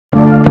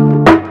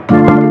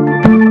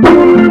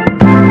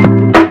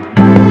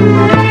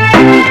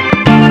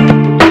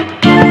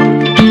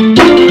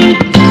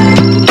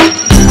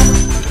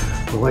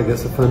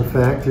fun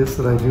fact is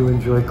that I do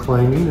enjoy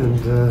climbing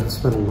and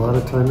spent a lot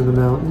of time in the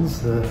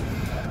mountains.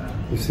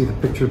 You see the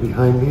picture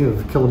behind me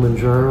of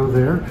Kilimanjaro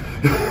there.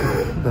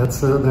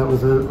 That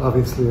was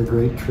obviously a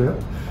great trip.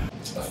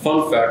 A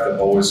fun fact that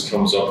always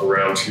comes up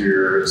around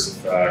here is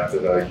the fact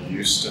that I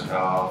used to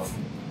have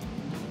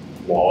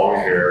long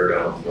hair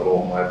down the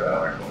middle of my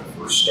back when I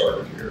first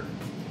started here.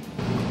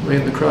 We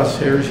in the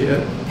crosshairs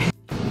yet.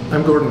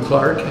 I'm Gordon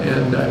Clark,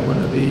 and I'm one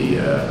of the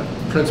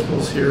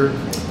principals here.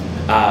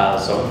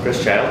 So I'm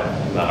Chris Child,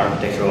 I'm the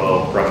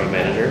architectural project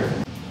manager.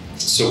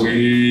 So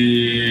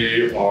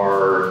we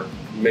are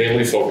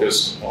mainly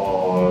focused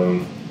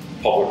on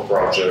public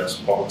projects,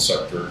 public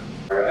sector.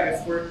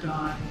 I've worked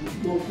on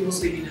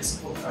mostly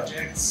municipal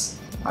projects.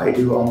 I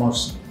do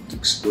almost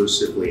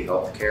exclusively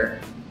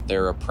healthcare.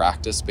 They're a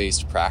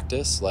practice-based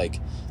practice, like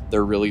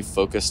they're really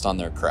focused on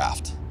their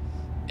craft.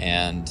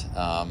 And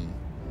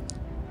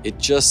it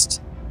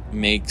just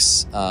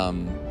makes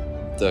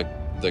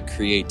the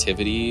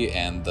creativity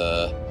and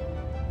the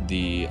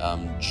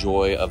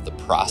joy of the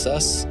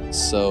process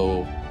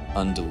so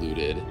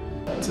undiluted.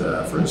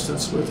 For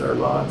instance, with our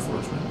law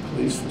enforcement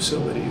police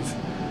facilities,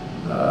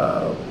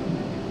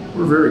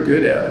 we're very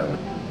good at them.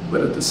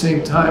 But at the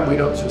same time, we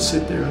don't just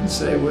sit there and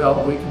say,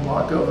 well, we can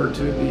walk over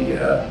to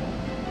the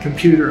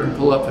computer and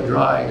pull up a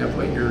drawing of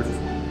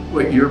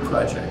what your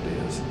project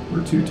is.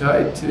 We're too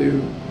tied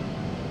to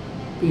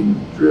being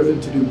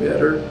driven to do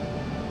better,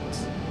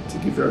 to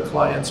give our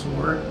clients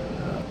more.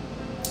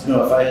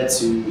 No, if I had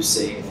to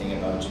say anything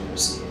about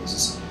GRC,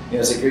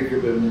 it's a great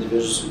group of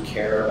individuals who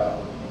care about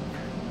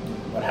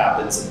what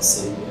happens in the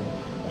city and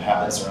what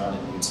happens around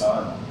in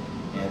Utah,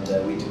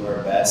 and we do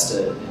our best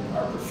in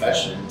our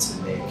profession to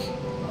make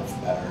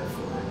life better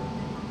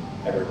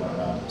for everyone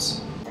around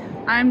us.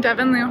 I'm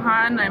Devin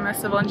Lujan. I'm a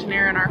civil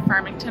engineer in our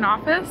Farmington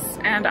office,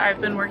 and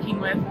I've been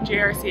working with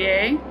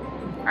JRCA,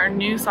 our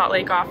new Salt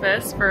Lake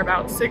office, for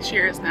about 6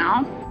 years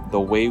now. The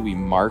way we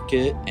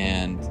market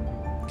and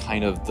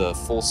kind of the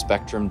full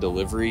spectrum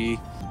delivery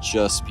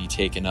just be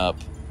taken up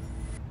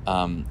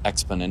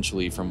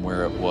exponentially from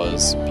where it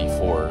was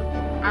before.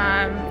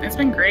 It's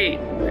been great.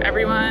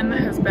 Everyone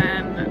has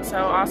been so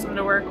awesome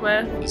to work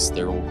with.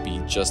 There will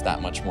be just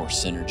that much more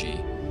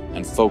synergy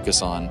and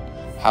focus on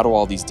how do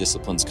all these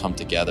disciplines come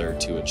together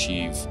to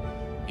achieve,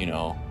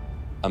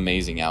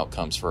 amazing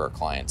outcomes for our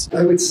clients.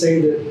 I would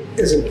say that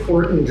as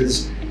important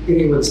as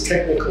anyone's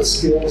technical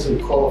skills and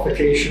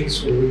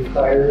qualifications when we've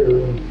hired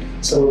or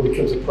when someone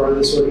becomes a part of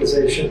this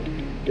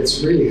organization,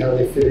 it's really how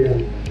they fit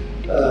in.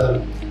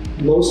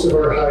 Most of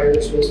our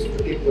hires, most of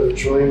the people that have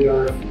joined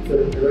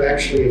that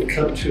actually have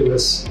come to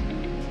us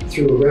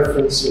through a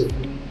reference of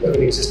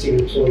an existing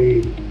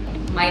employee.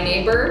 My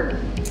neighbor,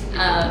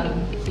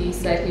 he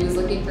said he was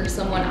looking for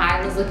someone,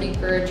 I was looking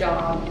for a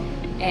job,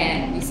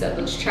 and we said,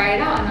 let's try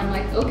it out. And I'm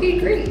like, okay,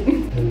 great.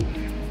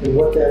 And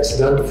what that's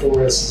done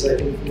for us is I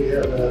think we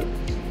have a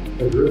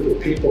group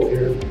of people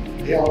here,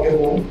 they all get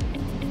along.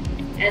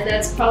 And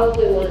that's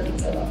probably one of the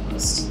things I love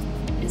most,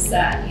 is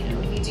that,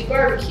 we do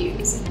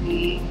barbecues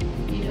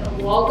and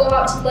we'll all go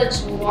out to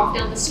lunch and we'll walk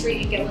down the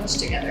street and get lunch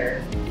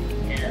together.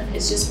 And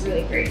it's just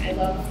really great. I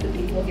love the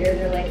people here.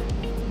 They're like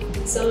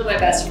some of my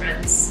best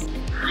friends.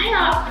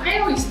 I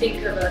always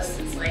think of us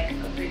as like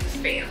a big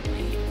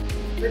family,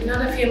 but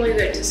not a family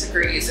that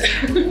disagrees.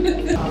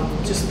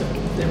 Just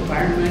the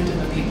environment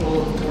and the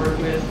people to work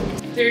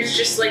with. There's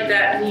just like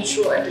that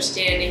mutual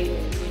understanding,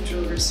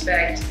 mutual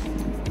respect.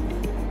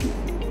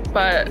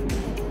 But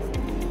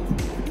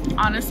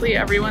honestly,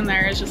 everyone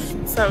there is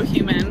just so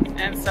human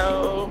and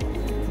so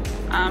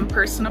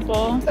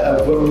personable.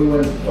 When we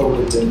went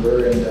over to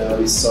Denver and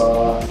we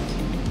saw, I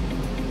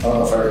don't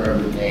know if I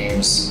remember the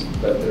names,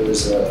 but there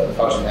was a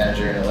project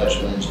manager and an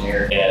electrical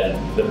engineer. And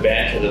the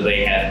banter that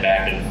they had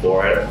back and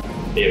forth,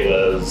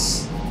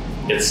 it's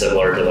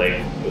similar to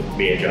like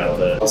me and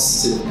Jonathan. I was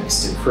sitting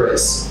next to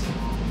Chris.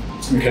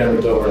 We kind of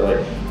looked over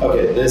like,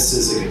 okay, this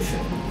is a good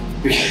fit.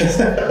 Because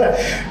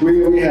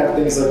we have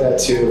things like that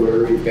too,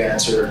 where we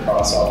banter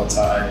across all the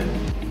time.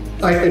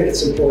 I think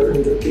it's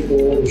important that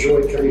people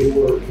enjoy coming to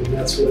work, and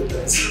that's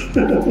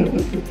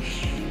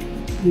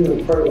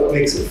part of what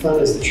makes it fun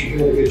is that you're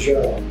doing a good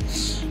job,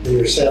 and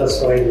you're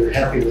satisfied, and you're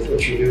happy with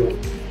what you're doing.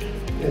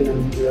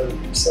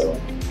 And so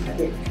I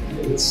think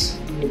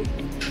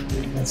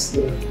that's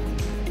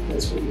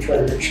what we try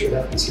to make sure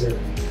happens here.